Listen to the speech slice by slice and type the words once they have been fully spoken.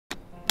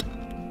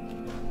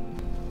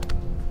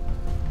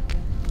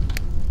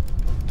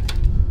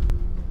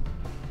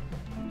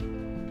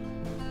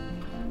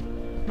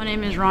My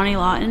name is Veronica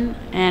Laughton,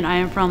 and I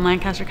am from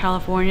Lancaster,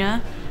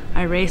 California.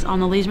 I race on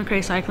the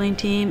Lees-McRae cycling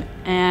team,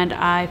 and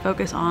I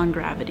focus on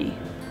gravity.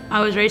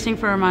 I was racing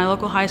for my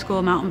local high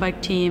school mountain bike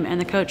team,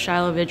 and the coach,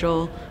 Shiloh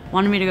Vigil,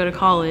 wanted me to go to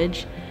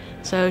college.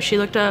 So she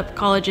looked up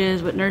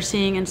colleges with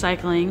nursing and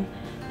cycling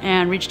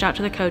and reached out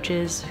to the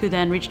coaches, who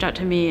then reached out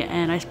to me,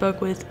 and I spoke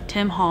with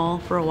Tim Hall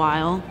for a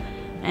while,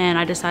 and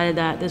I decided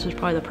that this was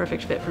probably the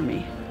perfect fit for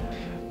me.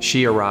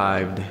 She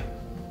arrived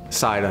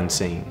sight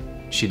unseen.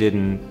 She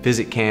didn't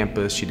visit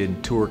campus, she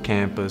didn't tour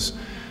campus.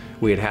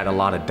 We had had a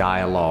lot of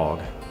dialogue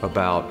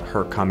about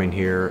her coming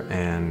here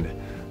and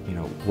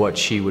what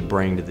she would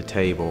bring to the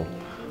table.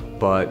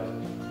 But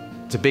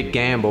it's a big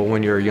gamble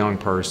when you're a young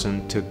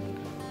person to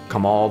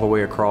come all the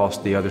way across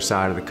the other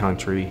side of the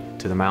country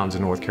to the mountains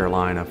of North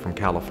Carolina from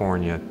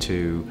California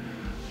to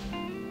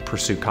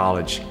pursue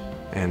college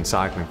and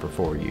cycling for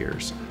 4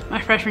 years.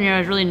 My freshman year I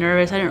was really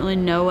nervous. I didn't really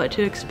know what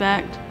to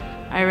expect.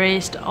 I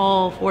raced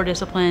all 4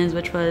 disciplines,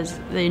 which was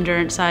the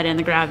endurance side and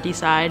the gravity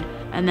side.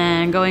 And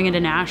then going into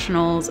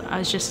nationals,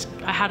 I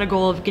had a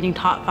goal of getting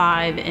top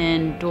 5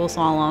 in dual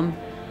slalom.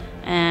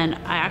 And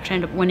I actually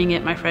ended up winning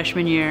it my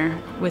freshman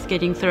year with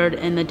getting 3rd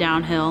in the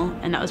downhill.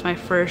 And that was my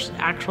first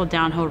actual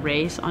downhill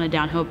race on a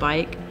downhill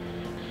bike.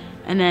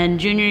 And then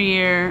junior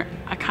year,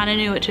 I kind of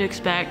knew what to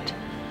expect.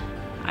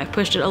 I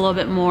pushed it a little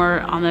bit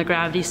more on the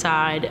gravity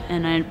side,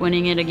 and I'm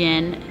winning it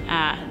again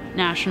at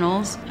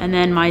nationals. And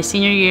then my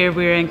senior year,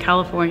 we were in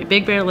California,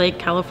 Big Bear Lake,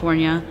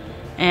 California,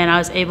 and I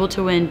was able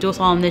to win dual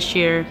slalom this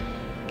year,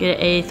 get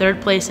a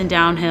 3rd place in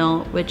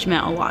downhill, which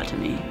meant a lot to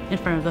me in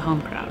front of the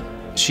home crowd.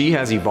 She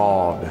has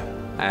evolved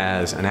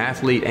as an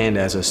athlete and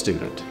as a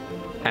student.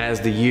 As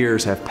the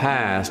years have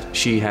passed,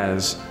 she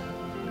has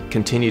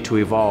continued to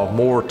evolve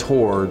more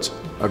towards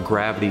a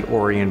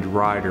gravity-oriented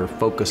rider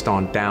focused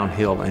on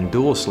downhill and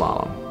dual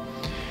slalom.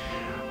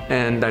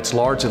 And that's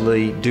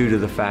largely due to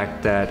the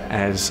fact that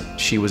as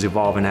she was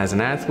evolving as an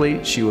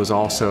athlete, she was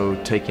also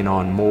taking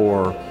on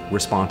more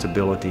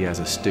responsibility as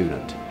a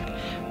student.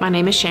 My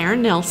name is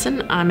Sharon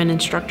Nelson. I'm an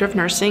instructor of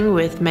nursing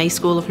with May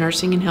School of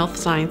Nursing and Health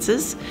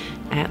Sciences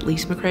at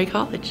Lees-McRae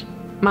College.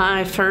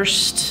 My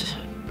first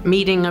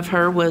meeting of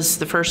her was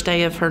the first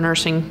day of her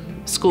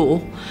nursing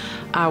school.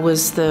 I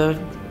was the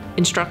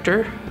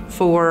instructor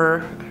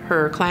for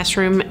her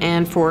classroom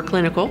and for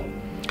clinical.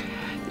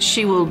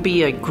 She will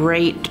be a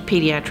great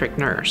pediatric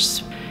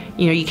nurse.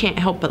 You can't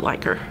help but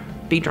like her,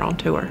 be drawn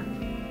to her.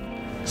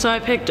 So I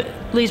picked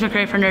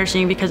Lees-McRae for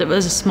nursing because it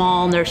was a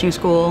small nursing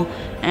school,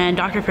 and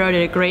Dr. Farrow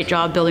did a great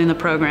job building the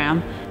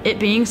program. It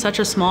being such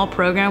a small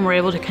program, we're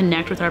able to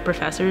connect with our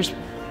professors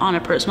on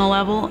a personal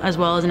level as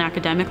well as an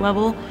academic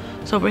level.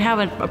 So if we have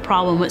a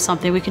problem with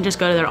something, we can just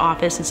go to their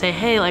office and say,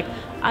 hey,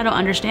 I don't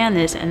understand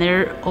this, and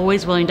they're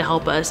always willing to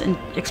help us and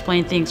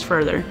explain things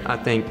further. I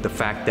think the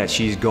fact that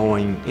she's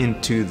going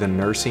into the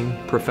nursing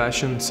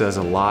profession says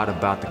a lot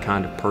about the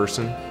kind of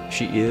person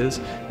she is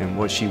and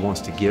what she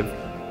wants to give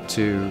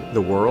to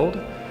the world.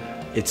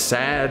 It's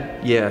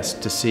sad, yes,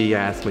 to see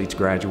athletes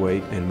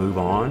graduate and move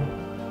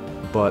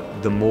on,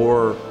 but the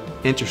more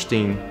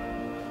interesting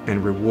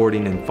and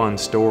rewarding and fun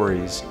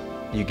stories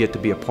you get to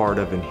be a part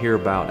of and hear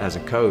about as a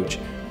coach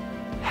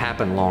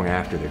happen long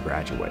after they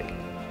graduate.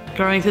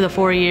 Growing through the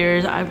 4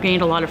 years, I've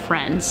gained a lot of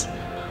friends.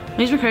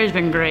 Lees-McRae has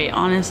been great,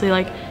 honestly.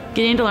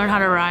 Getting to learn how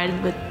to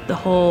ride with the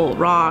whole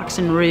rocks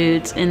and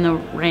roots in the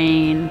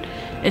rain,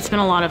 it's been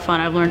a lot of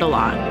fun. I've learned a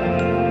lot.